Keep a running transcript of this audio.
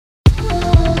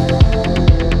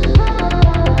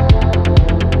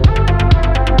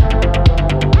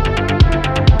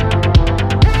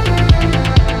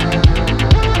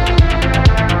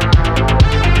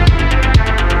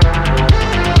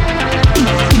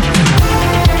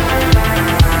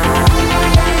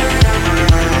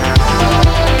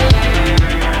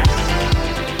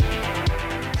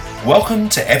Welcome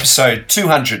to episode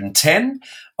 210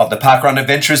 of the Parkrun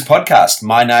Adventurers podcast.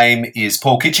 My name is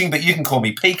Paul Kitching, but you can call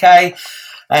me PK.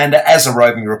 And as a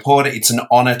roving reporter, it's an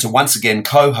honour to once again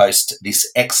co-host this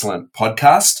excellent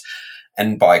podcast.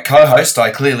 And by co-host,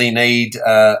 I clearly need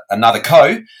another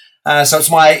co. So it's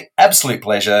my absolute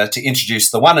pleasure to introduce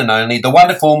the one and only, the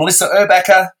wonderful Melissa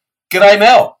Urbacher. G'day,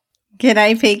 Mel.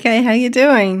 G'day, PK. How you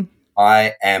doing?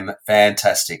 I am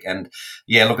fantastic. And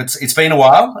yeah, look, it's been a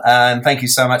while, and thank you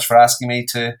so much for asking me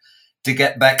to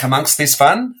get back amongst this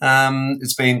fun.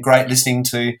 It's been great listening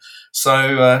to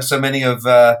so many of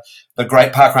the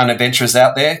great parkrun adventurers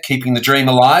out there, keeping the dream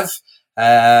alive.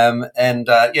 I'm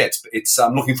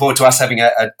looking forward to us having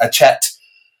a chat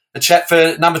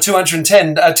for number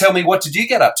 210. Tell me, what did you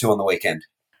get up to on the weekend?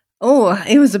 Oh,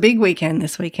 it was a big weekend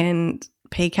this weekend,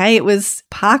 PK. It was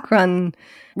parkrun,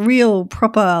 real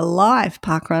proper live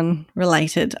parkrun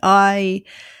related. I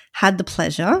had the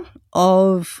pleasure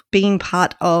of being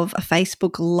part of a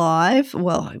Facebook Live.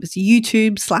 Well, it was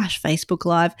YouTube/Facebook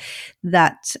Live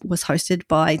that was hosted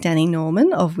by Danny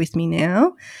Norman of With Me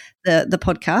Now, the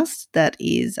podcast that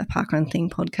is a parkrun thing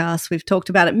podcast. We've talked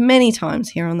about it many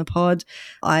times here on the pod.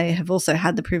 I have also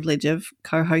had the privilege of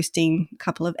co-hosting a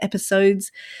couple of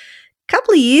episodes.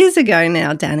 Couple of years ago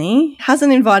now, Danny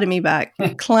hasn't invited me back,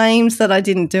 claims that I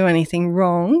didn't do anything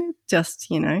wrong. Just,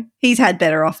 he's had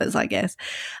better offers, I guess.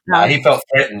 No, he felt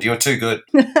threatened. You're too good.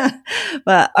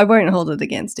 But I won't hold it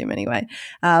against him anyway,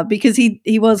 because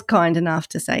he was kind enough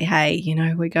to say, hey,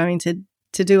 we're going to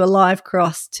do a live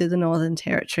cross to the Northern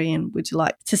Territory, and would you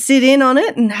like to sit in on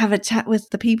it and have a chat with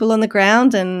the people on the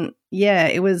ground? And yeah,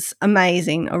 it was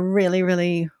amazing. A really,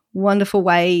 really wonderful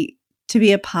way to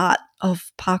be a part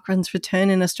of parkrun's return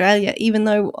in Australia, even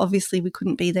though obviously we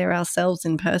couldn't be there ourselves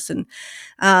in person.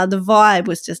 The vibe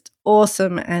was just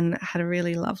awesome and had a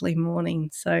really lovely morning.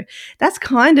 So that's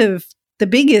kind of the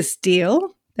biggest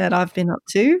deal that I've been up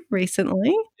to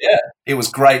recently. Yeah, it was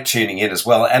great tuning in as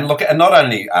well. And look, and not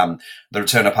only the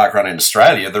return of parkrun in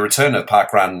Australia, the return of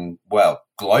parkrun,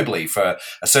 globally for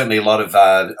certainly a lot of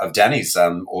Danny's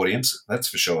audience, that's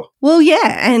for sure. Well,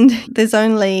 yeah, and there's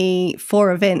only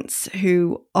 4 events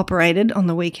who operated on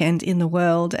the weekend in the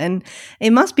world, and it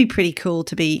must be pretty cool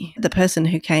to be the person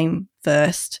who came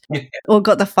first or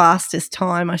got the fastest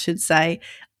time, I should say,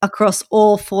 across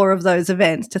all 4 of those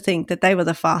events, to think that they were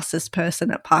the fastest person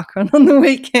at parkrun on the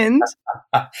weekend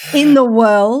in the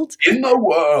world. In the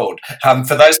world.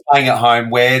 For those playing at home,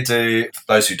 for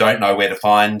those who don't know where to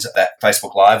find that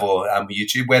Facebook Live or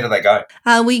YouTube, where do they go?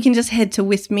 You can just head to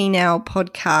With Me Now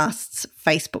Podcast's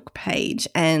Facebook page,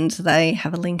 and they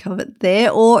have a link of it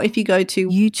there. Or if you go to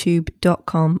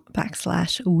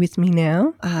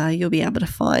youtube.com/withmenow, you'll be able to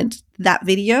find that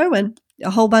video and a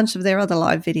whole bunch of their other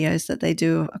live videos that they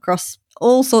do across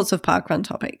all sorts of parkrun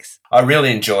topics. I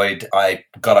really enjoyed. I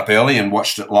got up early and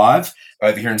watched it live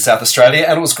over here in South Australia,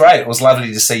 and it was great. It was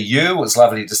lovely to see you. It was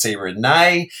lovely to see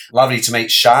Renee. Lovely to meet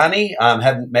Shani.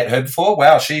 Hadn't met her before.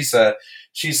 Wow, she's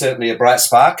certainly a bright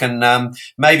spark, and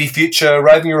maybe future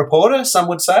roving reporter, some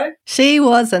would say. She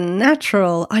was a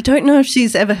natural. I don't know if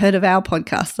she's ever heard of our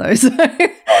podcast, though. So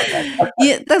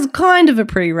yeah, that's kind of a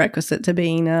prerequisite to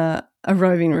being a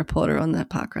roving reporter on the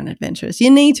Parkrun Adventurers.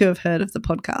 You need to have heard of the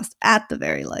podcast at the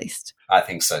very least. I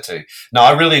think so too. No,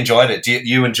 I really enjoyed it.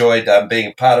 You enjoyed being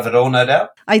a part of it all, no doubt?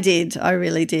 I did. I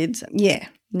really did. Yeah.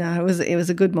 No, it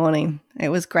was a good morning. It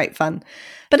was great fun.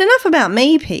 But enough about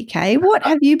me, PK. What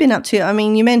have you been up to? I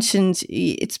mean, you mentioned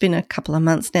it's been a couple of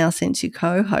months now since you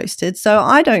co-hosted, so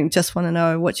I don't just want to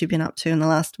know what you've been up to in the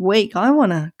last week. I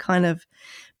want to kind of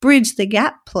bridge the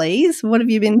gap, please. What have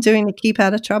you been doing to keep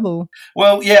out of trouble?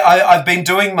 Well, yeah, I've been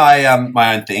doing my own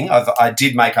thing. I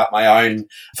did make up my own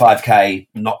 5K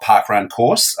not parkrun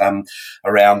course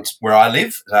around where I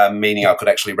live, meaning I could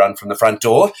actually run from the front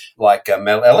door like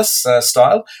Mel Ellis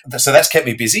style. So that's kept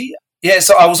me busy. Yeah,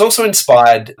 so I was also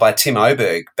inspired by Tim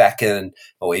Oberg back in,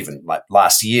 or even like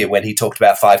last year, when he talked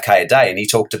about 5K a day, and he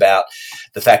talked about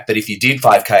the fact that if you did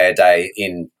 5K a day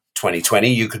in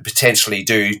 2020, you could potentially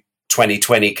do 20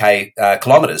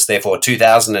 kilometres, therefore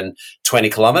 2,020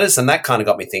 kilometres, and that kind of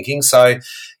got me thinking. So,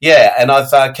 yeah, and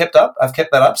I've kept that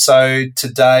up. So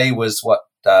today was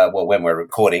when we're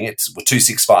recording, it's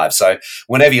 265. So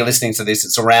whenever you're listening to this,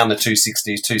 it's around the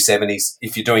 260s, 270s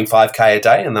if you're doing 5K a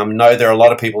day. And I know there are a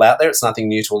lot of people out there. It's nothing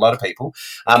new to a lot of people.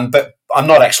 But I'm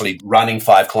not actually running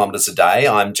 5 kilometres a day.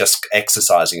 I'm just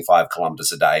exercising 5 kilometres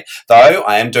a day. Though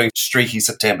I am doing Streaky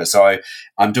September. So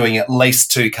I'm doing at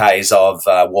least 2Ks of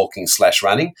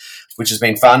walking/running, which has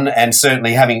been fun. And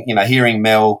certainly hearing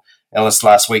Mel Ellis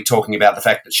last week talking about the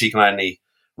fact that she can only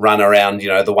run around,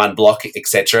 the one block,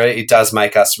 etc. It does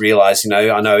make us realise,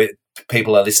 I know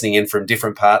people are listening in from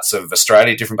different parts of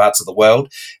Australia, different parts of the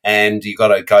world, and you got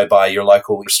to go by your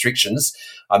local restrictions.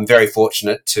 I'm very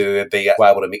fortunate to be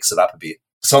able to mix it up a bit.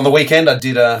 So on the weekend, I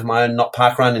did my own not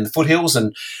park run in the foothills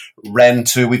and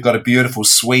we've got a beautiful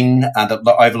swing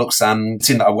that overlooks, I'm in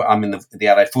the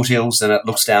Adelaide foothills, and it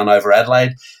looks down over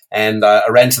Adelaide. And I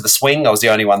ran to the swing. I was the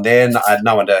only one there, and I had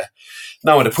no one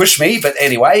to push me. But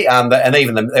anyway, and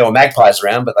even there were magpies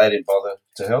around, but they didn't bother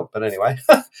to help. But anyway,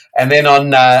 and then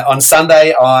on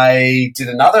Sunday, I did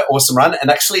another awesome run and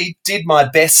actually did my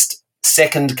best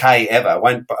second K ever. I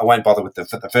won't bother with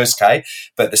the first K,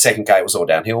 but the second K was all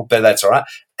downhill, but that's all right.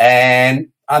 And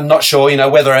I'm not sure,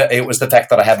 whether it was the fact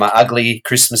that I had my ugly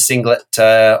Christmas singlet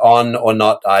on or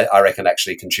not. I reckon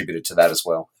actually contributed to that as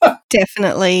well.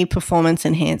 Definitely performance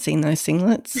enhancing, those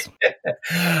singlets.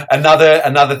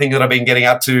 Another thing that I've been getting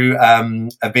up to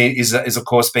is of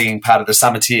course being part of the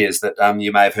Summiteers that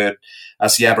you may have heard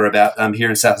us yabber about here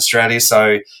in South Australia.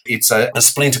 So it's a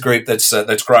splinter group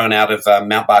that's grown out of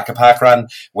Mount Barker Parkrun,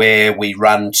 where we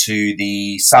run to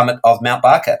the summit of Mount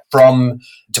Barker.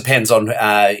 Depends on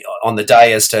the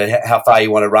day as to how far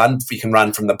you want to run. You can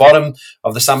run from the bottom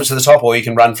of the summit to the top, or you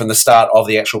can run from the start of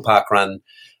the actual parkrun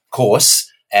course.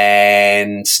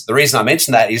 And the reason I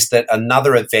mention that is that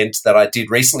another event that I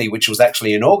did recently, which was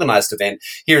actually an organised event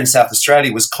here in South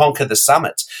Australia, was Conquer the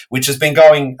Summit, which has been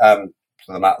going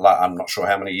I'm not sure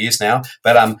how many years now,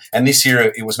 but and this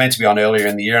year it was meant to be on earlier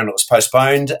in the year and it was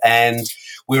postponed, and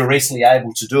we were recently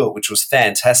able to do it, which was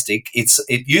fantastic. It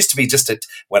used to be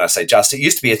it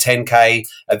used to be a 10K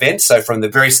event. So from the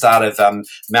very start of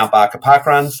Mount Barker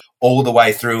Parkrun all the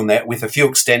way through, and that with a few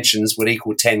extensions would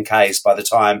equal 10Ks by the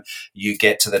time you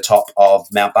get to the top of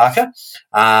Mount Barker.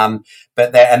 But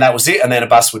that was it. And then a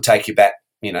bus would take you back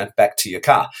to your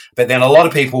car. But then a lot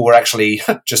of people were actually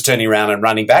just turning around and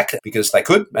running back because they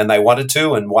could and they wanted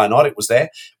to, and why not? It was there.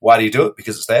 Why do you do it?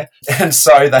 Because it's there. And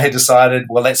so they decided,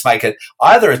 well, let's make it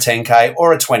either a 10K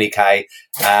or a 20K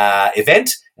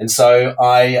event. And so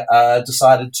I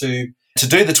decided to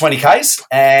do the 20Ks,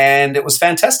 and it was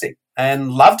fantastic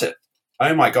and loved it.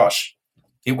 Oh my gosh,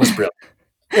 it was brilliant.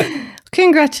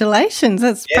 Congratulations.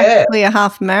 That's practically a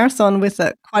half marathon with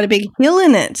quite a big hill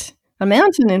in it. A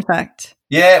mountain, in fact.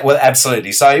 Yeah, well,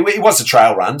 absolutely. So it was a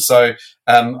trail run. So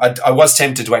I was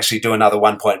tempted to actually do another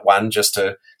 1.1 just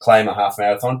to claim a half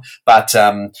marathon. But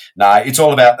no, it's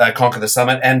all about Conquer the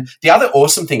Summit. And the other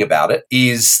awesome thing about it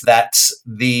is that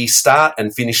the start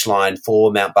and finish line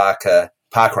for Mount Barker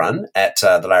Parkrun at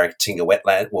the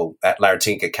at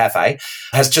Larratinga Cafe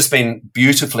has just been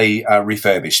beautifully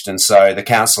refurbished. And so the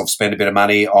council have spent a bit of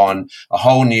money on a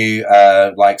whole new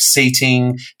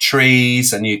seating,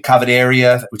 trees, a new covered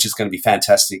area, which is going to be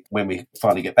fantastic when we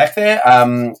finally get back there.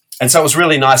 And so it was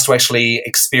really nice to actually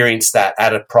experience that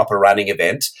at a proper running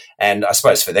event, and I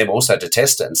suppose for them also to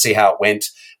test it and see how it went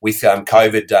with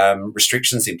COVID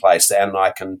restrictions in place. And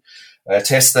I can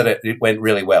test that it went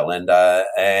really well, and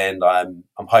I'm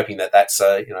hoping that's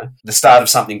the start of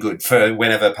something good for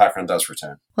whenever parkrun does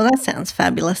return. Well, that sounds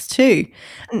fabulous too.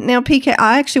 Now, PK,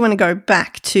 I actually want to go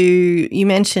back to, you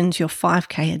mentioned your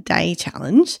 5K a day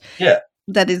challenge. Yeah.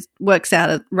 That works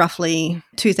out at roughly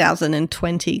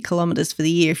 2,020 kilometres for the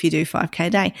year if you do 5K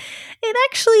a day. It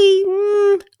actually,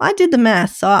 I did the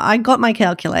maths. So I got my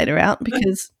calculator out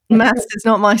because maths is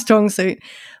not my strong suit.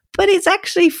 But it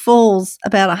actually falls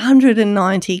about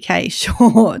 190K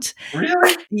short.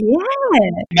 Really? Yeah.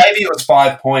 Maybe it was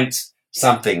 5 point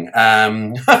something.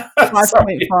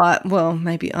 5.5. Well,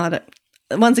 maybe I don't.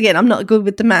 Once again, I'm not good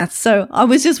with the maths. So I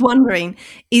was just wondering,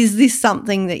 is this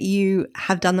something that you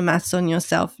have done the maths on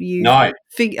yourself? No.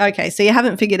 Okay, so you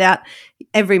haven't figured out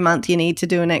every month you need to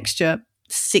do an extra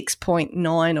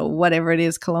 6.9 or whatever it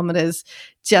is kilometres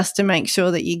just to make sure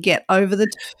that you get over the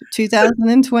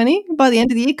 2020 by the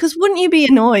end of the year? Because wouldn't you be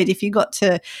annoyed if you got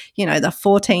to, the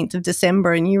 14th of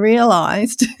December and you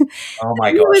realised oh my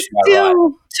you gosh, were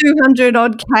still 200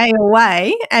 odd K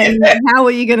away, and how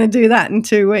are you going to do that in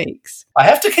 2 weeks? I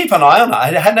have to keep an eye on it.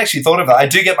 I hadn't actually thought of it. I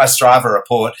do get my Strava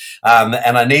report, and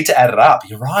I need to add it up.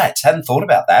 You're right. Hadn't thought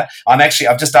about that.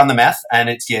 I've just done the math,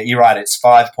 and you're right. It's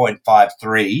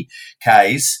 5.53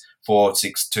 Ks.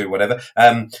 462 whatever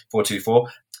 424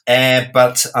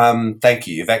 but thank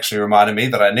you, you've actually reminded me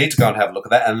that I need to go and have a look at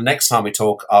that, and the next time we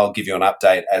talk I'll give you an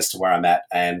update as to where I'm at.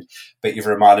 But you've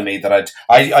reminded me that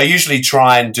I usually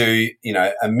try and do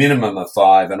a minimum of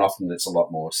 5, and often it's a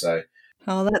lot more. So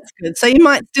that's good. So you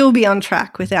might still be on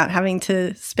track without having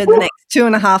to spend the next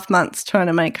 2.5 months trying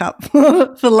to make up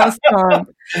for lost time.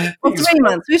 Well, 3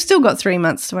 months. We've still got 3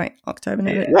 months to wait. October,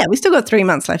 November. Yeah, we've still got 3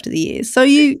 months left of the year. So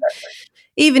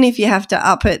even if you have to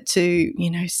up it to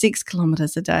 6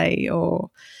 kilometres a day or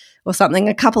or something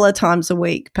a couple of times a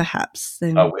week, perhaps.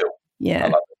 Then, I will. yeah. I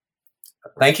love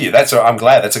it. Thank you. I'm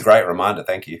glad. That's a great reminder.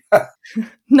 Thank you.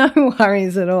 No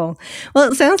worries at all.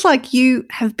 Well, it sounds like you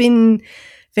have been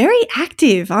very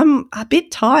active. I'm a bit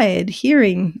tired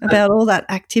hearing about all that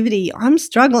activity. I'm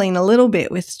struggling a little bit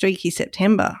with Streaky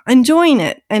September, enjoying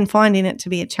it and finding it to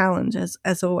be a challenge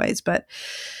as always. But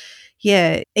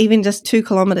yeah, even just 2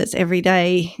 kilometres every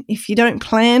day, if you don't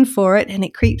plan for it and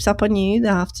it creeps up on you the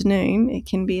afternoon, it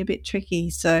can be a bit tricky.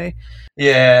 So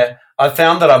yeah, I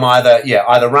found that I'm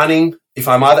either running. If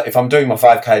I'm doing my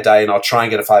 5K day, and I'll try and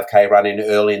get a 5K run in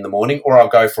early in the morning, or I'll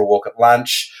go for a walk at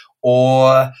lunch,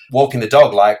 or walking the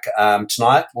dog. Like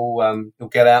tonight, we'll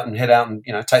get out and head out and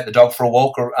take the dog for a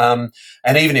walk. Or, and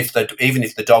even if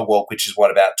the dog walk, which is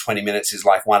about 20 minutes, is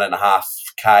like 1.5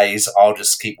 Ks, I'll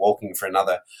just keep walking for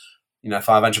another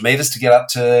 500 meters to get up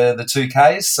to the 2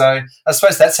 Ks. So I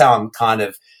suppose that's how I'm kind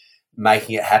of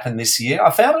making it happen this year.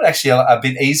 I found it actually a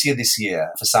bit easier this year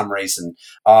for some reason.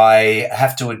 I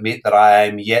have to admit that I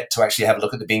am yet to actually have a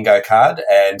look at the bingo card,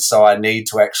 and so I need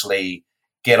to actually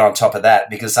get on top of that,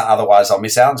 because otherwise I'll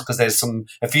miss out, because there's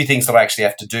a few things that I actually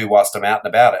have to do whilst I'm out and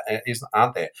about,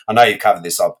 aren't there? I know you've covered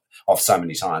this off so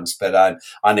many times, but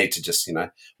I need to just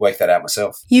work that out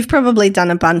myself. You've probably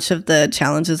done a bunch of the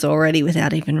challenges already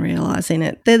without even realising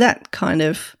it. They're that kind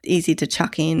of easy to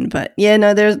chuck in, but yeah,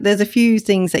 no, there's a few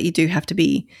things that you do have to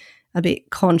be a bit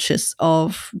conscious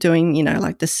of doing,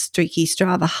 like the Streaky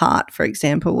Strava heart, for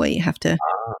example, where you have to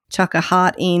chuck a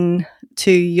heart in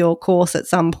to your course at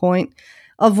some point,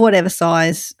 of whatever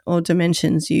size or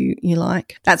dimensions you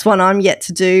like. That's one I'm yet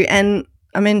to do. And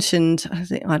I mentioned,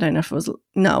 I don't know if it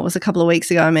was a couple of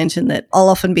weeks ago, I mentioned that I'll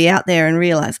often be out there and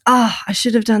realise, I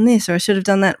should have done this or I should have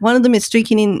done that. One of them is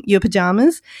streaking in your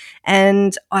pajamas.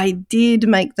 And I did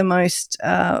make the most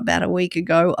about a week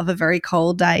ago of a very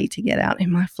cold day to get out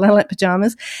in my flannelette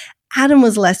pajamas. Adam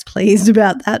was less pleased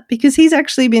about that, because he's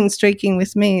actually been streaking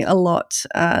with me a lot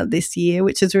this year,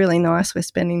 which is really nice. We're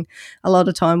spending a lot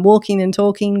of time walking and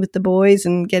talking with the boys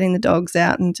and getting the dogs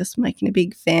out and just making a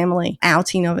big family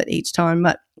outing of it each time.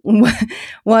 But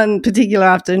one particular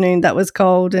afternoon that was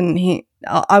cold, and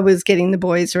I was getting the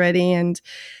boys ready, and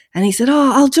he said,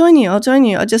 I'll join you.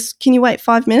 Can you wait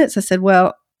 5 minutes? I said,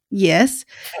 well, yes,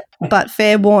 but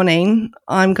fair warning,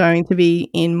 I'm going to be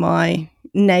in my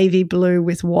navy blue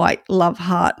with white love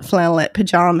heart flannelette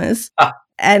pajamas.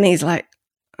 And he's like,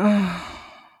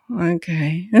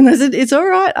 okay. And I said, it's all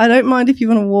right. I don't mind if you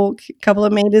want to walk a couple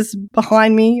of meters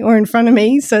behind me or in front of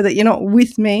me so that you're not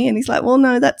with me. And he's like, well,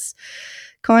 no, that's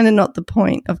kind of not the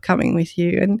point of coming with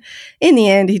you. And in the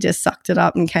end, he just sucked it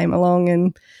up and came along,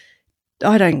 and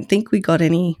I don't think we got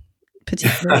any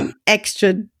particularly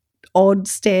extra odd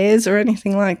stairs or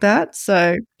anything like that.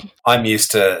 So I'm used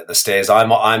to the stairs.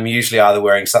 I'm usually either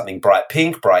wearing something bright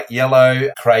pink, bright yellow,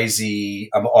 crazy.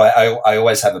 I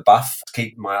always have a buff to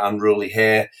keep my unruly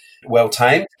hair well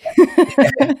tamed.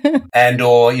 And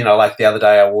or like the other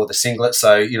day I wore the singlet.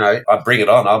 So I bring it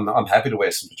on. I'm happy to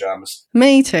wear some pajamas.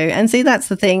 Me too. And see, that's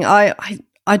the thing.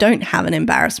 I don't have an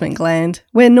embarrassment gland.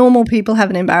 Where normal people have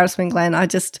an embarrassment gland, I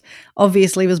just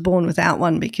obviously was born without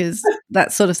one, because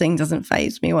that sort of thing doesn't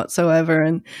faze me whatsoever.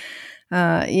 And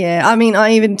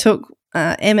I even took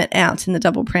Emmett out in the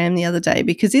double pram the other day,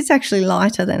 because it's actually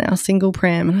lighter than our single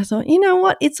pram. And I thought, you know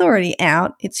what? It's already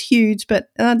out. It's huge, but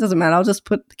it doesn't matter. I'll just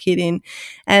put the kid in.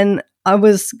 And I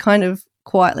was kind of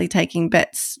quietly taking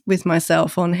bets with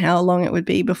myself on how long it would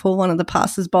be before one of the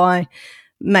passers-by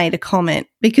made a comment,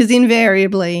 because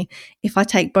invariably if I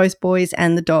take both boys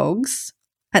and the dogs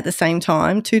at the same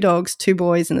time, 2 dogs, 2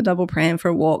 boys in the double pram for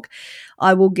a walk,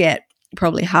 I will get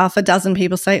probably half a dozen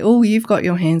people say, oh, you've got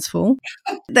your hands full.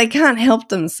 They can't help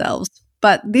themselves.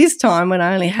 But this time, when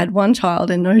I only had 1 child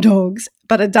and no dogs,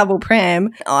 but a double pram,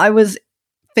 I was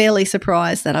fairly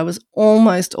surprised that I was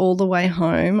almost all the way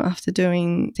home after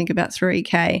doing, I think, about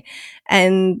 3K.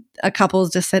 And a couple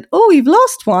just said, oh, you've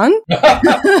lost one.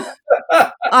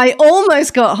 I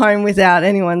almost got home without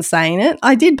anyone saying it.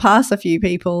 I did pass a few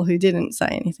people who didn't say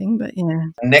anything, but yeah.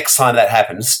 Next time that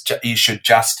happens, you should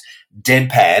just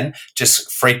deadpan,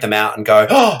 just freak them out and go,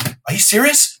 oh, are you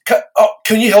serious?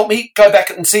 Can you help me go back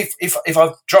and see if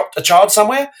I've dropped a child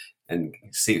somewhere? And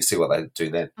see what they do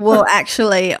then. Well,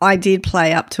 actually, I did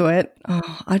play up to it.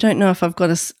 I don't know if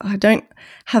I don't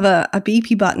have a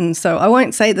beepy button, so I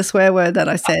won't say the swear word that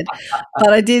I said.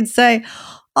 But I did say,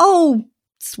 oh,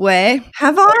 swear,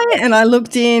 have I? And I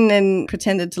looked in and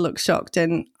pretended to look shocked.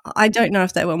 And I don't know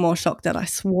if they were more shocked that I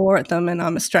swore at them and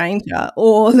I'm a stranger,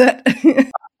 or that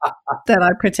that I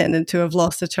pretended to have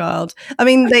lost a child. I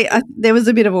mean, there was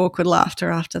a bit of awkward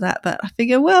laughter after that, but I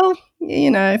figure, well,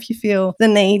 if you feel the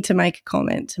need to make a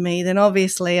comment to me, then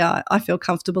obviously I feel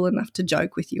comfortable enough to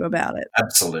joke with you about it.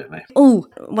 Absolutely. Oh,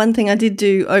 one thing I did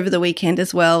do over the weekend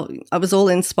as well, I was all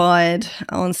inspired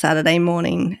on Saturday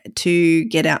morning to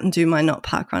get out and do my not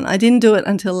park run. I didn't do it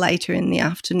until later in the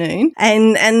afternoon,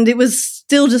 and it was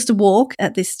still just a walk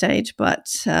at this stage,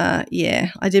 but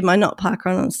I did my not park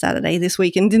run on Saturday this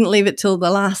week and didn't leave it till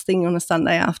the last thing on a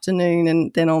Sunday afternoon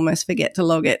and then almost forget to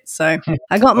log it. So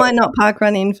I got my not park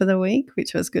run in for the week,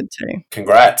 which was good too.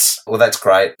 Congrats. Well, that's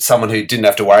great. Someone who didn't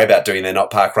have to worry about doing their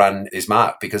not park run is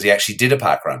Mark, because he actually did a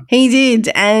park run. He did,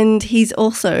 and he's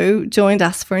also joined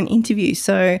us for an interview.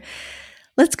 So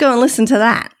let's go and listen to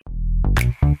that.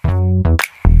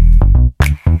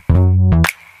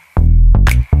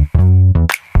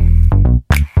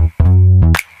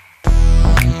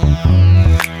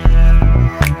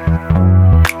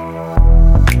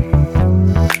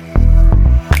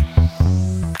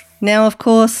 Now, of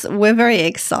course, we're very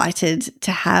excited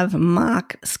to have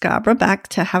Mark Scarborough back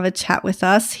to have a chat with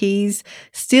us. He's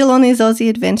still on his Aussie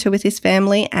adventure with his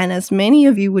family, and as many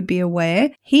of you would be aware,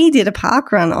 he did a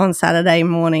park run on Saturday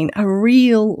morning, a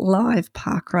real live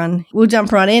park run. We'll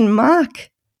jump right in. Mark,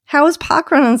 how was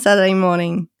park run on Saturday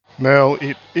morning? Mel,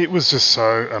 it was just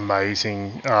so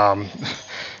amazing.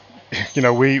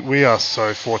 We are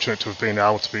so fortunate to have been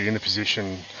able to be in the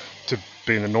position to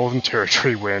be in the Northern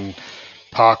Territory when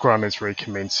parkrun is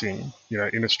recommencing,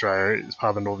 in Australia as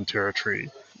part of the Northern Territory.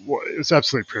 It was an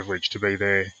absolute privilege to be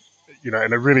there,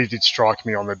 and it really did strike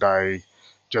me on the day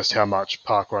just how much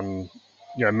parkrun,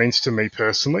 means to me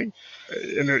personally.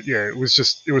 And it was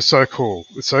so cool.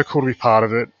 It was so cool to be part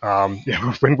of it.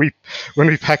 When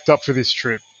we packed up for this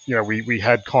trip, we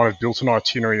had kind of built an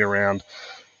itinerary around,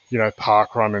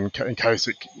 parkrun in case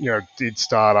it, did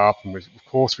start up. And of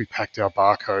course we packed our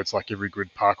barcodes like every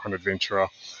good parkrun adventurer.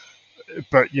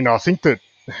 But, I think that,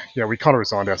 we kind of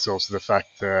resigned ourselves to the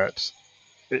fact that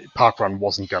parkrun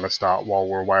wasn't going to start while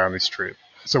we're away on this trip.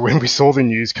 So when we saw the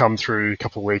news come through a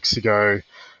couple of weeks ago,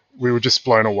 we were just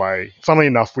blown away. Funnily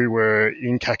enough, we were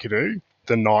in Kakadu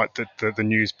the night that the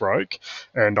news broke,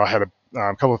 and I had a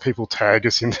couple of people tag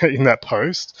us in that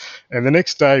post. And the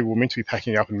next day, we were meant to be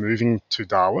packing up and moving to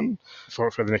Darwin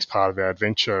for the next part of our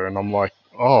adventure. And I'm like,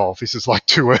 oh, this is like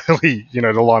too early,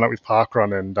 to line up with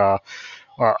parkrun. And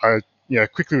I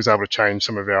quickly was able to change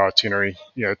some of our itinerary,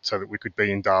 so that we could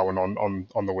be in Darwin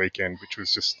on the weekend, which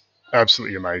was just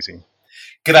absolutely amazing.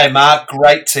 G'day, Mark.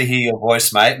 Great to hear your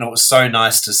voice, mate. And it was so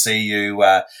nice to see you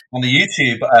on the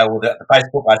YouTube, the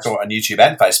Facebook. I saw it on YouTube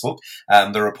and Facebook,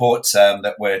 the report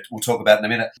that we'll talk about in a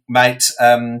minute. Mate,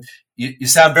 you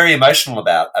sound very emotional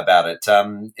about it.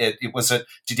 It was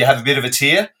did you have a bit of a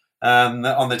tear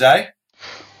on the day?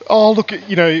 Oh, look,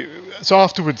 so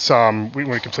afterwards, when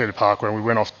we completed parkrun, we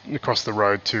went off across the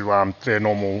road to their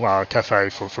normal cafe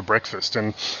for breakfast,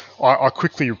 and I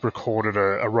quickly recorded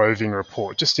a roving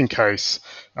report just in case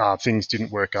things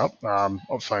didn't work up.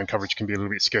 Phone coverage can be a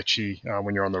little bit sketchy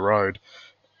when you're on the road,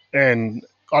 and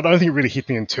I don't think it really hit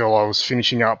me until I was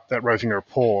finishing up that roving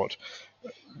report,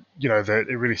 that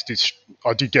it really did.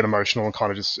 I did get emotional and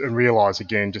kind of just realise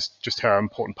again just how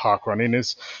important parkrun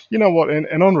is. You know what?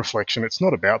 And on reflection, it's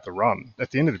not about the run. At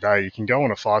the end of the day, you can go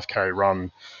on a 5K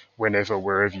run whenever,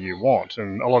 wherever you want,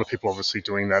 and a lot of people are obviously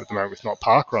doing that at the moment with not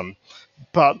parkrun.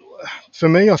 But for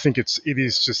me, I think it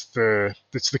is just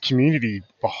it's the community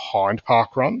behind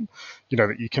parkrun.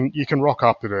 That you can rock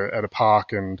up at a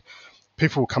park and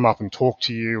people will come up and talk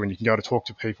to you, and you can go to talk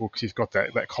to people because you've got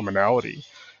that commonality.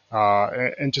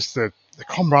 And just the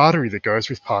camaraderie that goes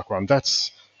with parkrun,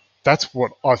 that's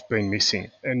what I've been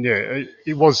missing. And yeah,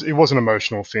 it was an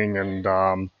emotional thing,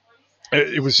 and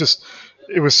it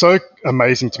was so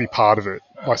amazing to be part of it.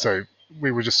 Like I say,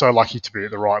 we were just so lucky to be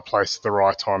at the right place at the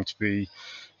right time to be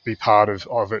part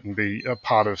of it and be a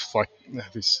part of like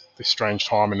this strange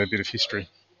time and a bit of history.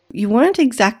 You weren't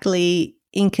exactly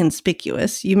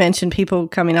inconspicuous. You mentioned people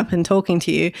coming up and talking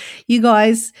to you. You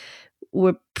guys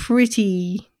were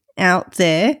pretty out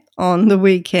there on the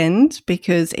weekend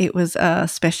because it was a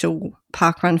special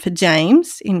parkrun for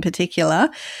James in particular.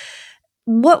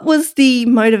 What was the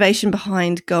motivation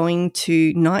behind going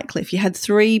to Nightcliff? You had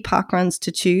 3 parkruns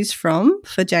to choose from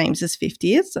for James's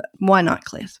 50th. Why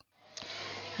Nightcliff?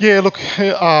 Yeah, look,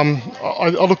 I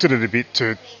looked at it a bit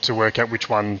to work out which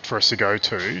one for us to go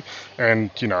to, and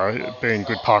being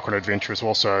good parkrun adventurers,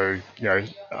 also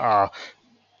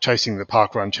chasing the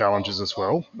parkrun challenges as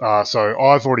well. So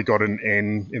I've already got an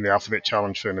N in the alphabet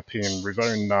challenge for Nepean River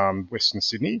in Western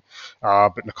Sydney,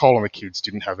 but Nicole and the kids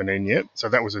didn't have an N yet, so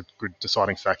that was a good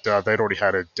deciding factor. They'd already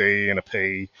had a D and a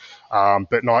P,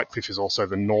 but Nightcliff is also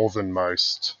the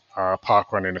northernmost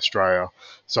parkrun in Australia.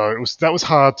 So that was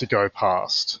hard to go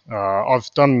past. I've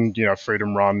done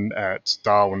freedom run at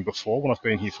Darwin before when I've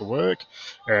been here for work,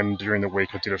 and during the week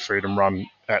I did a freedom run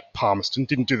at Palmerston.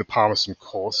 Didn't do the Palmerston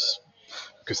course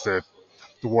because the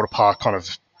water park kind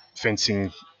of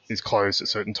fencing is closed at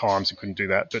certain times and couldn't do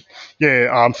that. But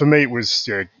for me it was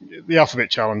the Alphabet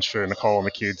Challenge for Nicole and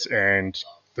the kids and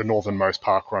the northernmost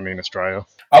park run in Australia.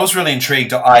 I was really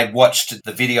intrigued. I watched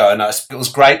the video and it was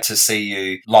great to see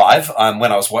you live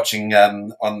when I was watching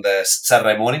on the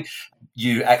Saturday morning,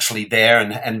 you actually there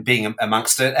and being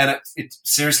amongst it. And it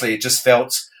seriously, it just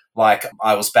felt like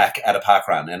I was back at a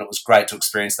parkrun, and it was great to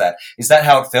experience that. Is that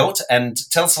how it felt? And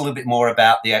tell us a little bit more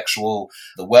about the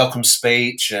welcome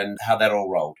speech and how that all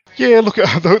rolled. Yeah, look,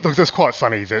 that's quite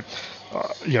funny that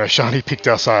Shani picked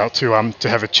us out to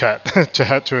have a chat on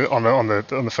the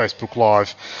Facebook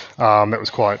Live. That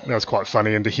was quite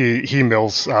funny, and to hear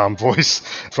Mel's voice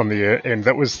from the end,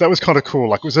 that was kind of cool.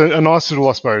 Like, it was a nice little,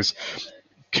 I suppose,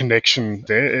 connection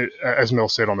there. As Mel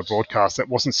said on the broadcast, that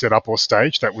wasn't set up or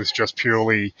staged. That was just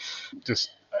purely just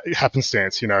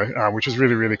happenstance, which was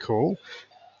really, really cool.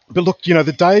 But look,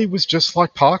 the day was just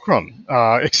like parkrun,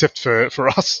 except for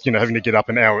us, having to get up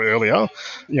an hour earlier.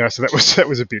 So that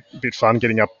was a bit fun,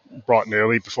 getting up bright and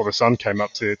early before the sun came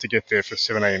up to get there for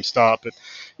 7 a.m. start. But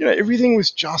everything was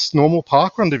just normal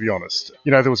parkrun, to be honest.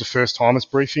 There was a first timers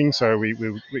briefing, so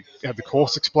we had the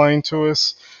course explained to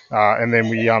us. And then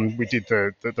we did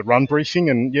the run briefing,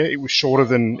 and it was shorter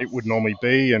than it would normally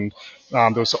be, and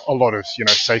there was a lot of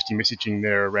safety messaging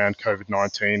there around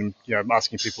COVID-19,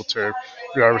 asking people to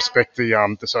respect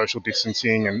the social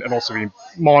distancing and also be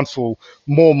more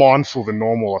mindful than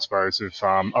normal, I suppose, of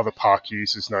other park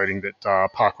users, noting that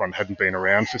parkrun hadn't been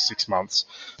around for 6 months.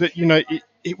 But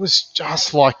it was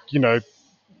just like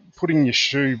putting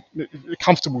a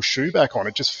comfortable shoe back on.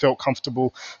 It just felt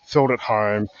comfortable, felt at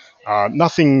home.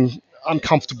 Nothing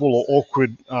uncomfortable or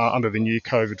awkward under the new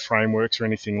COVID frameworks or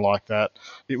anything like that.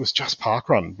 It was just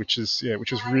parkrun, which is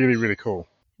really, really cool.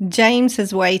 James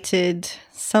has waited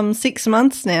some 6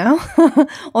 months now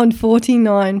on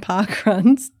 49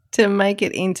 parkruns to make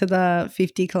it into the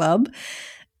 50 club.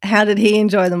 How did he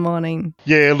enjoy the morning?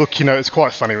 Yeah, look, it's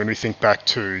quite funny when we think back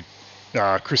to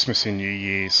Christmas and New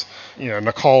Year's.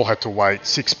 Nicole had to wait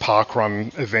 6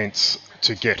 parkrun events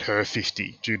to get her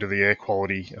 50 due to the air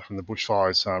quality from the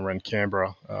bushfires around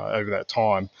Canberra over that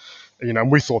time.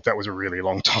 And we thought that was a really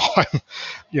long time.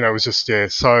 It was just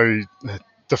so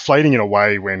deflating in a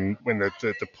way when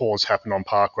the pause happened on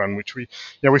parkrun, which we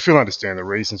feel understand the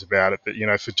reasons about it. But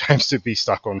for James to be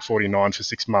stuck on 49 for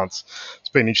 6 months, it's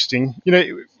been interesting.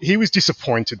 He was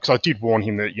disappointed because I did warn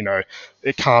him that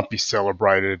it can't be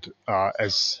celebrated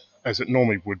as it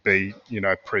normally would be,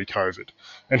 pre-COVID.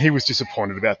 And he was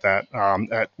disappointed about that.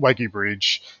 At Wagyu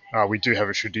Bridge, we do have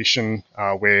a tradition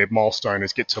where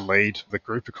milestoners get to lead the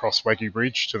group across Wagyu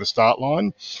Bridge to the start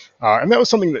line. And that was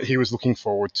something that he was looking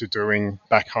forward to doing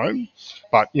back home.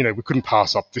 But, we couldn't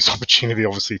pass up this opportunity,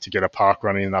 obviously, to get a park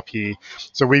run in up here.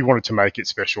 So we wanted to make it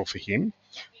special for him.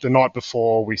 The night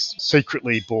before, we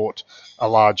secretly bought a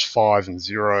large 5 and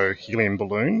 0 helium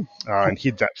balloon and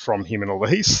hid that from him and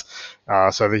Elise,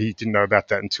 so that he didn't know about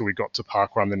that until we got to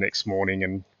parkrun the next morning,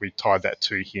 and we tied that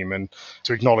to him. And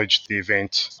to acknowledge the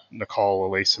event, Nicole,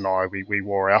 Elise and I, we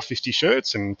wore our 50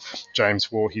 shirts, and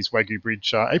James wore his Wagyu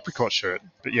Bridge apricot shirt.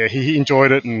 But he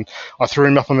enjoyed it, and I threw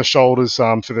him up on the shoulders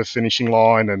for the finishing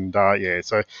line, and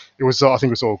so it was. I think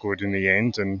it was all good in the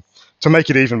end. And to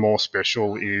make it even more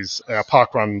special is our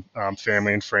parkrun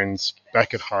family and friends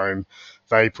back at home.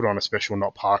 They put on a special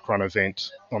Not Parkrun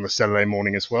event on the Saturday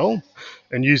morning as well,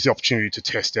 and used the opportunity to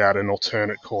test out an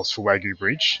alternate course for Wagyu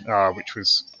Bridge, which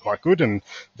was quite good. And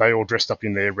they all dressed up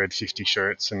in their red 50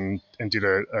 shirts and did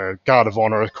a guard of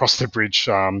honour across the bridge,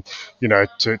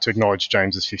 to acknowledge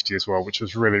James's 50 as well, which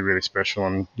was really, really special.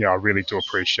 And I really do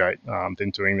appreciate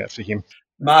them doing that for him.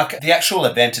 Mark, the actual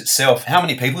event itself, how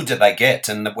many people did they get,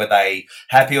 and were they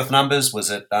happy with numbers? Was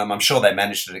it? I'm sure they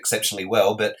managed it exceptionally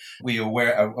well, but were you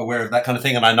aware of that kind of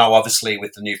thing? And I know, obviously,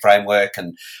 with the new framework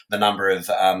and the number of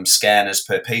scanners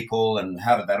per people, and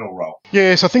how did that all roll?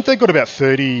 Yeah, so I think they got about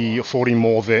 30 or 40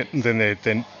 more than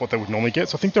what they would normally get.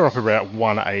 So I think they're up about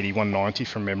 180, 190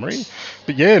 from memory.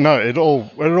 But it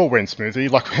all went smoothly.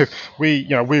 Like we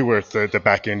were at the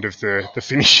back end of the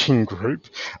finishing group.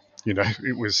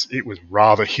 It was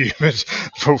rather humid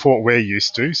for what we're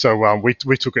used to. So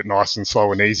we took it nice and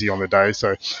slow and easy on the day.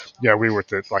 So we were at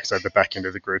the back end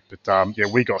of the group. But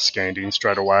we got scanned in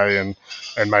straight away and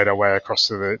made our way across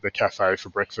to the cafe for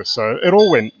breakfast. So it all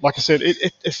went, like I said,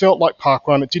 it felt like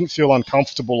parkrun. It didn't feel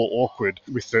uncomfortable or awkward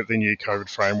with the new COVID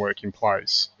framework in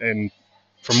place. And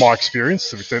from my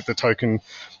experience, the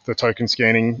token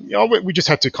scanning, we just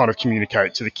had to kind of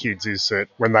communicate to the kids is that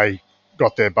when they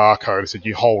got their barcode, I said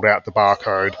you hold out the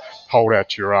barcode, hold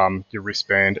out your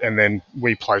wristband, and then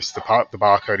we place the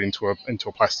barcode into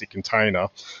a plastic container.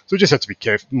 So we just have to be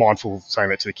mindful saying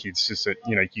that to the kids, just that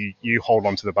you hold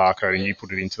on to the barcode and you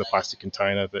put it into the plastic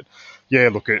container. But yeah,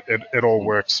 look, it all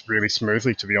works really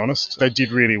smoothly, to be honest. They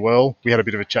did really well. We had a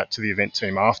bit of a chat to the event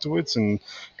team afterwards and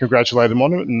congratulated them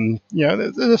on it. And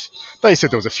they said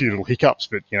there was a few little hiccups,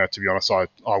 but to be honest, I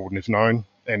wouldn't have known.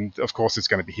 And of course, there's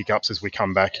going to be hiccups as we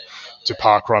come back to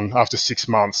parkrun after 6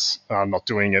 months not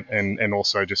doing it, and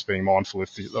also just being mindful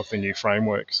of the new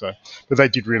framework. So, but they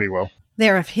did really well.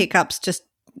 There are hiccups just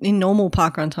in normal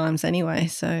parkrun times anyway.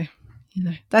 So,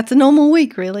 that's a normal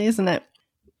week, really, isn't it?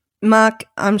 Mark,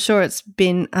 I'm sure it's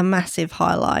been a massive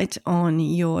highlight on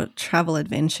your travel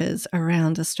adventures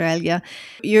around Australia.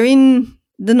 You're in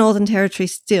the Northern Territory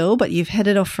still, but you've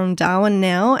headed off from Darwin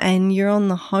now and you're on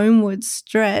the homeward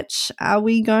stretch. Are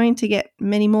we going to get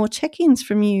many more check-ins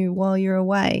from you while you're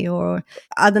away, or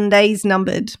are the days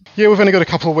numbered? Yeah, we've only got a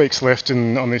couple of weeks left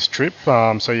on this trip.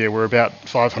 We're about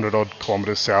 500 odd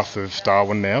kilometres south of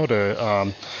Darwin now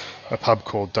to a pub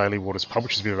called Daily Waters Pub,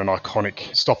 which is a bit of an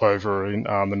iconic stopover in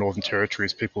the Northern Territory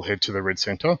as people head to the Red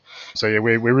Centre. So yeah,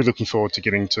 we're really looking forward to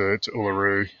getting to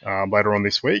Uluru later on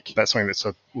this week. That's something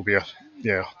will be a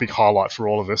big highlight for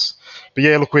all of us. But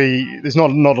yeah, look, there's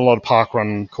not a lot of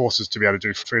parkrun courses to be able to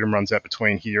do freedom runs out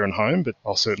between here and home, but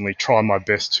I'll certainly try my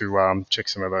best to check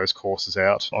some of those courses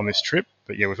out on this trip.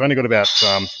 But yeah, we've only got about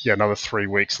another 3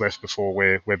 weeks left before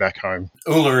we're back home.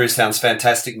 Uluru sounds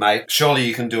fantastic, mate. Surely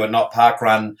you can do a not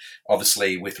parkrun,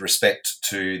 obviously with respect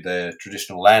to the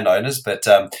traditional landowners, but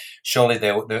surely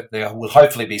there will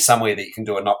hopefully be somewhere that you can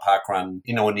do a not parkrun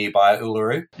in or nearby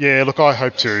Uluru. Yeah, look, I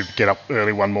hope to get up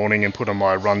early one morning and put on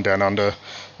my run down under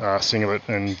singlet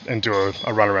and do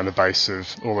a run around the base of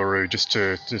Uluru just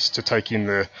to take in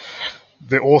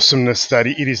the awesomeness that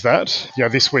it is. That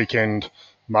this weekend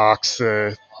marks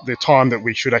the time that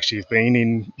we should actually have been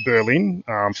in Berlin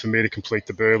for me to complete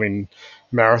the Berlin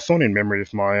Marathon in memory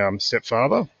of my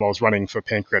stepfather. I was running for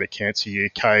Pancreatic Cancer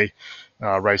UK,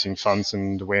 raising funds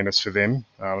and awareness for them.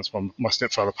 It's when my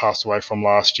stepfather passed away from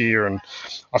last year, and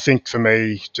I think for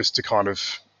me, just to kind of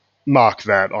mark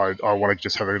that, I want to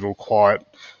just have a little quiet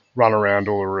run around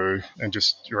Uluru and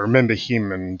just remember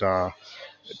him and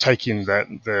take in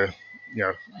the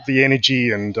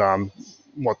energy and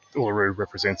what Uluru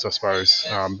represents, I suppose,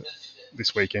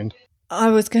 this weekend.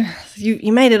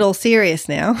 You made it all serious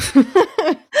now.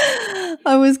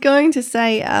 I was going to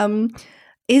say,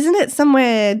 isn't it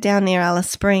somewhere down near Alice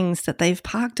Springs that they've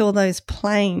parked all those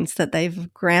planes that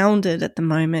they've grounded at the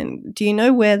moment? Do you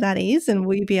know where that is? And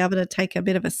will you be able to take a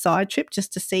bit of a side trip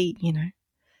just to see,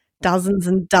 dozens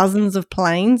and dozens of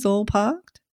planes all parked?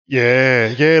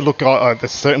 Yeah. Look,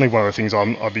 that's certainly one of the things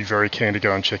I'd be very keen to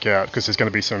go and check out, because there's going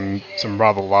to be some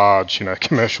rather large,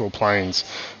 commercial planes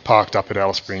parked up at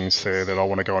Alice Springs there that I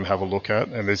want to go and have a look at.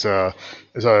 And there's a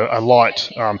light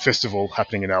festival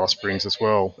happening in Alice Springs as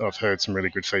well. I've heard some really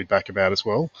good feedback about as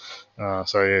well.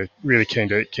 So yeah, really keen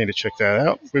to check that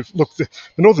out. The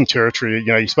Northern Territory.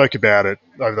 You spoke about it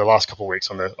over the last couple of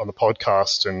weeks on the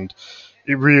podcast, and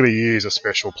it really is a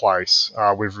special place.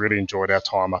 We've really enjoyed our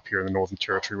time up here in the Northern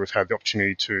Territory. We've had the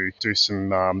opportunity to do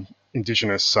some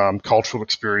Indigenous cultural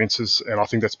experiences, and I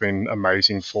think that's been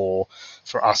amazing for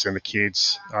us and the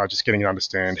kids, just getting to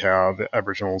understand how the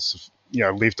Aboriginals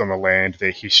lived on the land,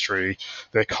 their history,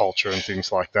 their culture and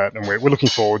things like that. And we're looking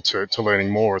forward to learning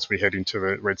more as we head into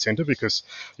the Red Centre, because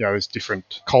there's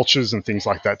different cultures and things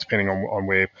like that depending on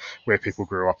where people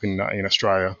grew up in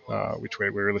Australia, which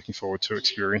we're really looking forward to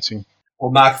experiencing. Well,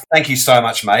 Mark, thank you so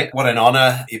much, mate. What an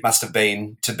honour it must have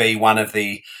been to be one of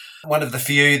the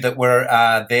few that were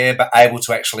there, but able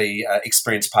to actually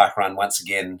experience parkrun once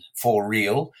again for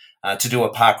real. To do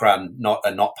a parkrun, not a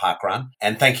not parkrun.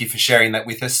 And thank you for sharing that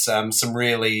with us. Some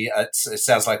really, it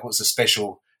sounds like it was a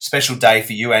special day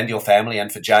for you and your family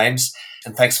and for James.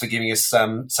 And thanks for giving us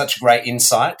such great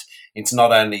insight into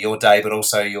not only your day, but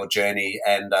also your journey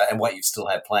and what you still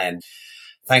have planned.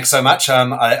 Thanks so much.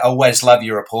 I always love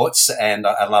your reports, and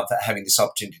I love having this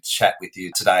opportunity to chat with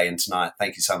you today and tonight.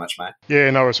 Thank you so much, mate. Yeah,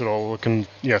 no worries at all.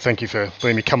 Thank you for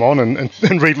letting me come on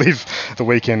and relive the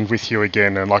weekend with you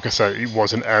again. And like I say, it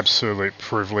was an absolute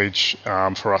privilege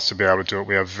for us to be able to do it.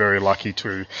 We are very lucky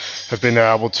to have been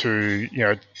able to,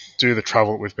 do the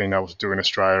travel that we've been able to do in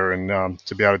Australia, and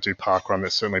to be able to do parkrun.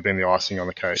 That's certainly been the icing on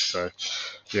the cake. So,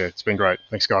 yeah, it's been great.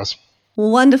 Thanks, guys.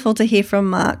 Wonderful to hear from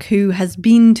Mark, who has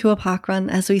been to a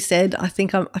parkrun. As we said, I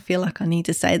feel like I need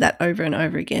to say that over and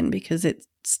over again, because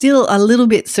still a little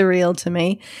bit surreal to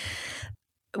me.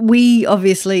 We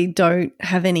obviously don't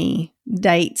have any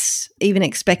dates, even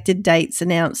expected dates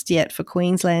announced yet for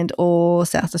Queensland or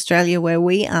South Australia where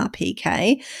we are,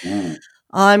 PK.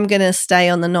 I'm going to stay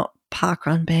on the not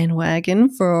parkrun bandwagon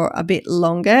for a bit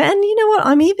longer. And you know what?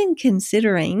 I'm even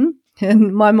considering,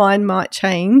 and my mind might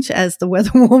change as the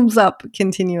weather warms up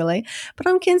continually, but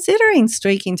I'm considering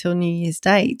streaking till New Year's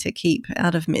Day to keep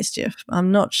out of mischief.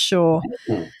 I'm not sure.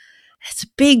 It's a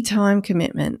big time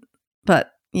commitment,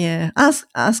 but yeah,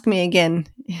 ask me again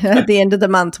at the end of the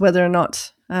month whether or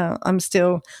not I'm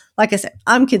still, like I said,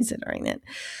 I'm considering it.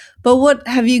 But what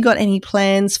have you got any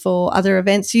plans for other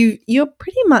events? You're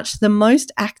pretty much the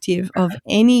most active of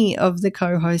any of the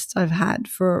co-hosts I've had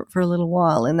for a little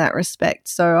while in that respect.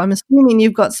 So I'm assuming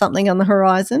you've got something on the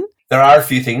horizon. There are a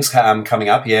few things coming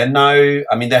up, yeah. No,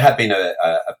 I mean, there have been a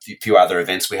few other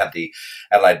events. We had the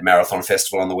Adelaide Marathon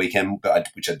Festival on the weekend,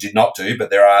 which I did not do, but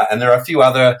there are a few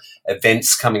other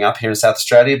events coming up here in South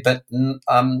Australia. But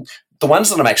the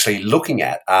ones that I'm actually looking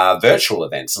at are virtual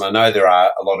events. And I know there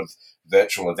are a lot of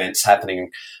virtual events happening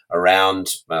around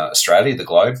Australia, the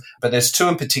globe. But there's two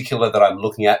in particular that I'm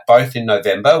looking at, both in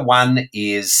November. One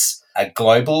is a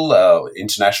global,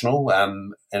 international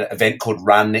an event called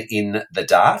Run in the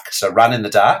Dark. So Run in the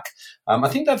Dark. I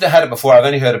think they've had it before. I've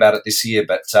only heard about it this year,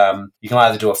 but you can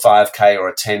either do a 5K or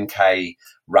a 10K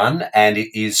run, and it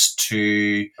is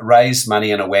to raise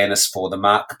money and awareness for the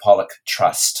Mark Pollock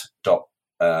Trust.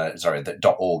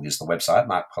 .org is the website,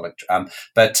 Mark Pollock.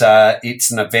 But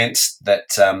it's an event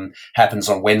that happens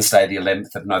on Wednesday, the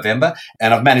 11th of November,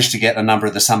 and I've managed to get a number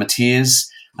of the summiteers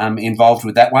involved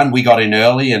with that one. We got in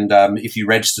early, and if you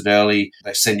registered early,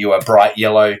 they send you a bright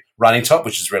yellow running top,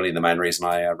 which is really the main reason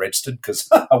I registered, because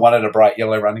I wanted a bright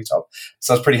yellow running top.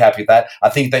 So I was pretty happy with that. I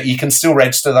think that you can still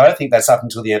register, though. I think that's up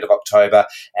until the end of October.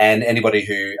 And anybody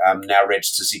who now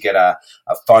registers, you get a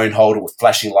phone holder with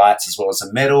flashing lights as well as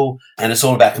a medal. And it's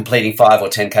all about completing 5 or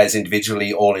 10Ks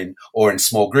individually or in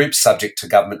small groups, subject to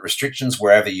government restrictions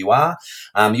wherever you are.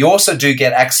 You also do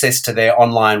get access to their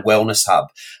online wellness hub,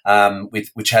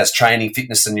 which has training,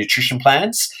 fitness and nutrition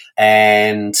plans.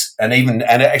 And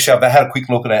actually I've had a quick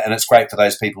look at it, and it's great for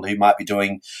those people who might be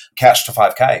doing Couch to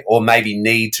 5K or maybe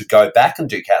need to go back and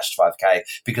do Couch to 5K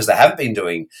because they haven't been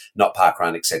doing not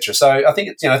parkrun, etc. So I think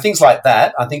it's, things like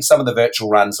that. I think some of the virtual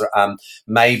runs are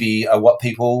maybe what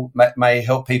people may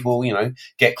help people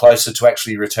get closer to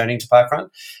actually returning to parkrun.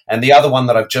 And the other one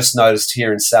that I've just noticed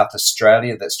here in South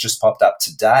Australia that's just popped up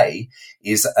today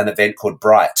is an event called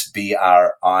Bright,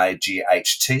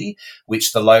 BRIGHT,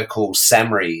 which the local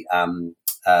SAMRI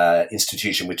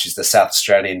institution, which is the South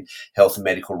Australian Health and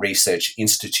Medical Research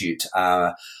Institute,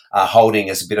 are holding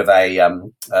as a bit of a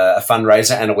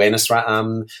fundraiser and awareness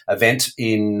event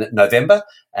in November.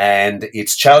 And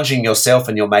it's challenging yourself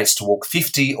and your mates to walk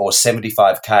 50 or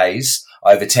 75 Ks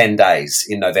over 10 days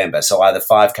in November. So either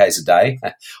 5Ks a day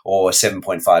or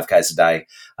 7.5Ks a day.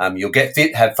 You'll get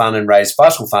fit, have fun, and raise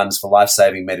vital funds for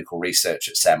life-saving medical research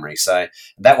at SAMRI. So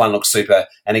that one looks super.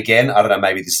 And again, I don't know,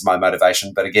 maybe this is my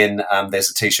motivation, but again, there's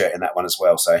a T-shirt in that one as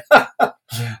well. So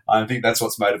I think that's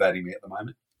what's motivating me at the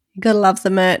moment. You gotta love the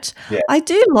merch. Yeah. I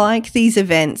do like these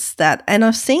events and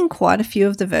I've seen quite a few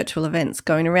of the virtual events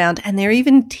going around, and they're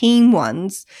even team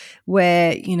ones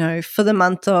where, for the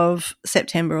month of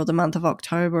September or the month of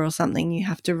October or something, you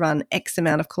have to run X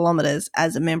amount of kilometers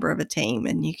as a member of a team,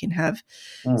 and you can have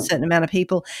a certain amount of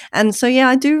people. And so, yeah,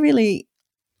 I do really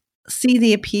see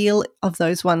the appeal of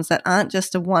those ones that aren't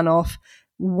just a one-off,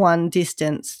 one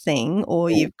distance thing, or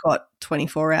you've got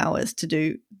 24 hours to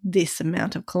do this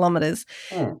amount of kilometers.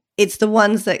 It's the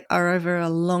ones that are over a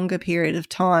longer period of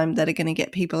time that are going to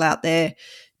get people out there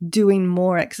doing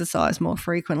more exercise more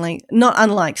frequently, not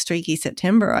unlike Streaky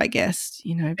September, I guess,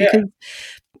 because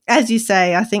as you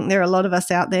say, I think there are a lot of us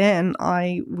out there, and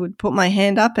I would put my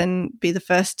hand up and be the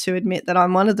first to admit that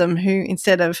I'm one of them, who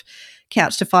instead of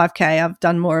couch to 5K, I've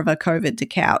done more of a COVID to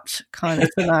couch kind of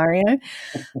scenario,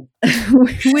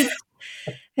 which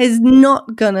is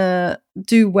not going to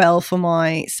do well for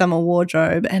my summer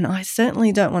wardrobe. And I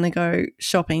certainly don't want to go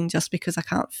shopping just because I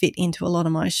can't fit into a lot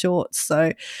of my shorts.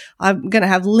 So I'm going to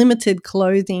have limited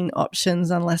clothing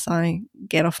options unless I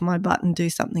get off my butt and do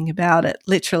something about it,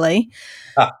 literally.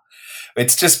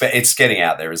 It's getting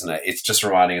out there, isn't it? It's just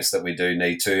reminding us that we do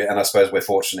need to, and I suppose we're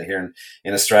fortunate here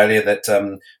in Australia that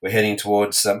we're heading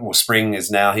towards spring is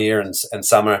now here and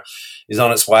summer is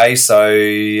on its way.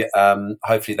 So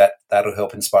hopefully that'll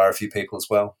help inspire a few people as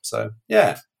well. So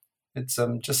yeah, it's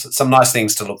just some nice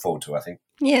things to look forward to, I think.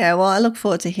 Yeah, well, I look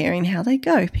forward to hearing how they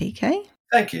go, PK.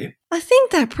 Thank you. I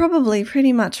think that probably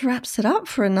pretty much wraps it up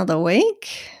for another week.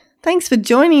 Thanks for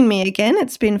joining me again.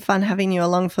 It's been fun having you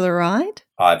along for the ride.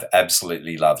 I've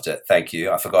absolutely loved it. Thank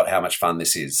you. I forgot how much fun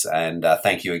this is. And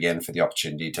thank you again for the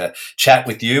opportunity to chat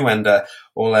with you and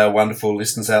all our wonderful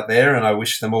listeners out there. And I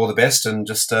wish them all the best and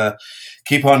just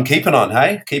keep on keeping on,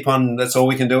 hey? Keep on. That's all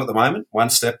we can do at the moment.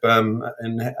 One step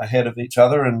ahead of each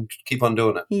other and keep on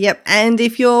doing it. Yep. And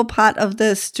if you're part of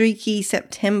the Streaky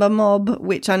September mob,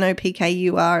 which I know PK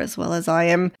you are as well as I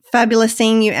am, fabulous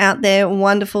seeing you out there.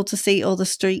 Wonderful to see all the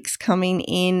streaks coming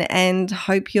in and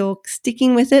hope you're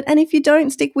sticking with it. And if you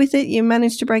don't stick with it, you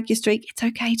manage to break your streak, it's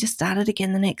okay. Just start it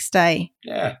again the next day.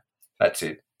 Yeah, that's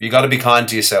it. You got to be kind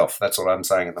to yourself. That's what I'm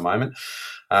saying at the moment.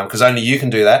 Because only you can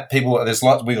do that. We've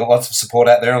got lots of support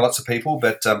out there and lots of people,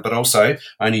 but also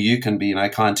only you can be,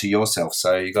 kind to yourself.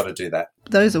 So you got to do that.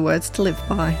 Those are words to live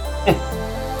by.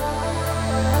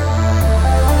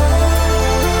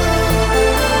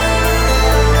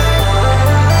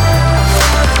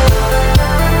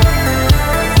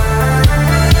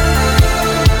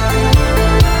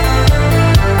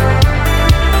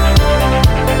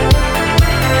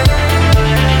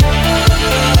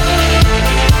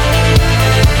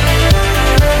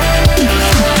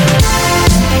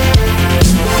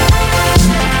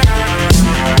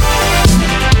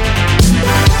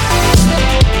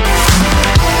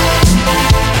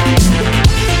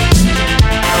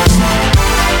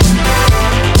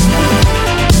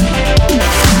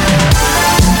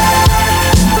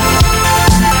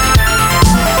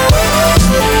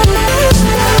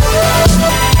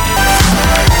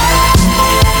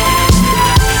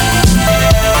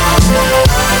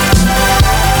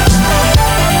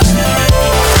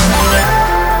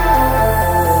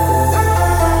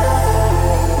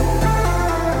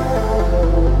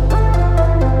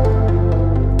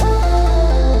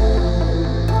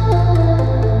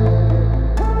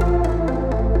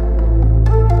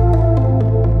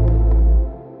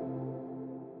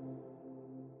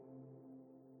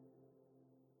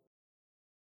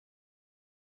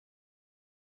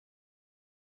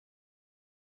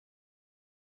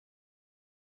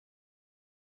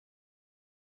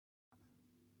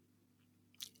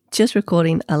 Just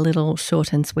recording a little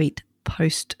short and sweet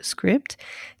postscript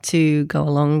to go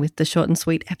along with the short and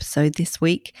sweet episode this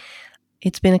week.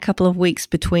 It's been a couple of weeks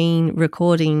between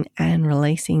recording and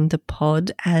releasing the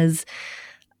pod as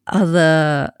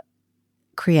other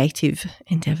creative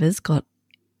endeavours got,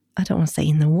 I don't want to say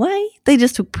in the way, they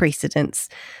just took precedence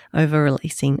over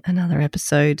releasing another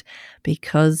episode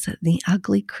because the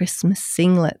ugly Christmas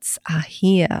singlets are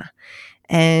here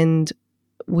and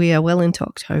we are well into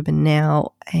October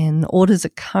now and orders are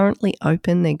currently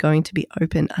open. They're going to be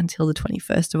open until the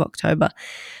 21st of October.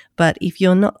 But if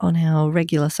you're not on our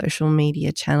regular social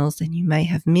media channels, then you may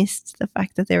have missed the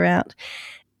fact that they're out.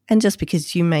 And just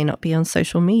because you may not be on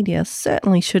social media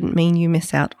certainly shouldn't mean you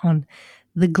miss out on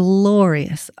the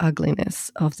glorious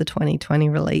ugliness of the 2020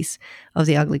 release of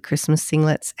the Ugly Christmas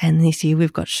singlets. And this year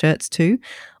we've got shirts too,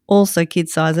 also kid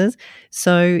sizes.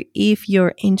 So if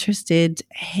you're interested,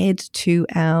 head to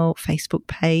our Facebook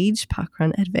page,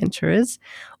 Parkrun Adventurers,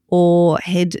 or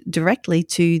head directly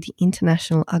to the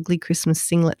International Ugly Christmas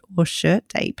Singlet or Shirt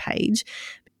Day page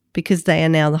because they are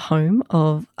now the home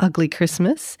of Ugly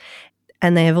Christmas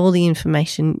and they have all the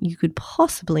information you could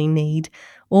possibly need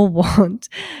or want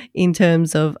in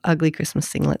terms of ugly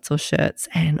Christmas singlets or shirts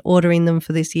and ordering them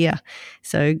for this year.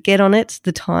 So get on it.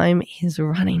 The time is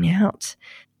running out.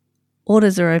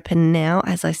 Orders are open now,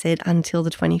 as I said, until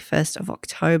the 21st of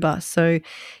October. So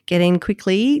get in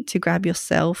quickly to grab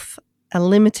yourself a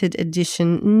limited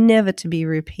edition, never to be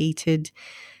repeated,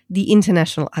 the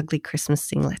International Ugly Christmas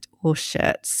Singlet or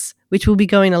Shirts, which will be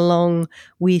going along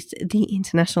with the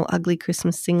International Ugly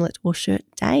Christmas Singlet or Shirt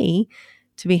Day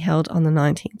to be held on the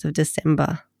 19th of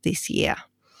December this year.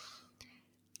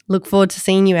 Look forward to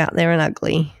seeing you out there in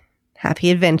ugly.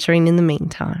 Happy adventuring in the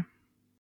meantime.